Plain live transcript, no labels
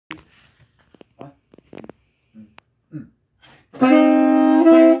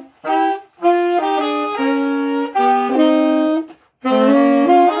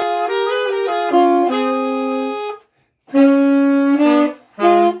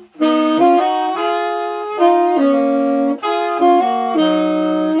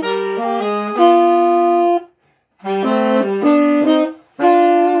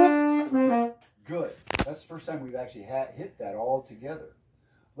actually hit that all together.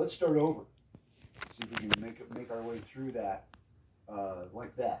 Let's start over. See if we can make our way through that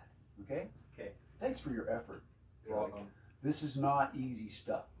like that. Okay? Okay. Thanks for your effort. You're welcome. This is not easy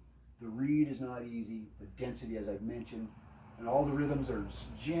stuff. The reed is not easy. The density, as I've mentioned, and all the rhythms are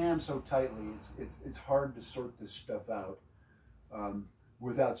jammed so tightly. It's hard to sort this stuff out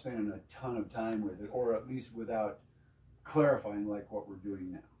without spending a ton of time with it, or at least without clarifying like what we're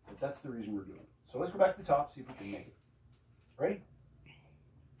doing now. But that's the reason we're doing it. So let's go back to the top, see if we can make it. Ready?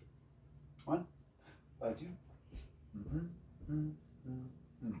 1,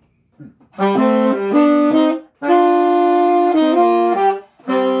 2.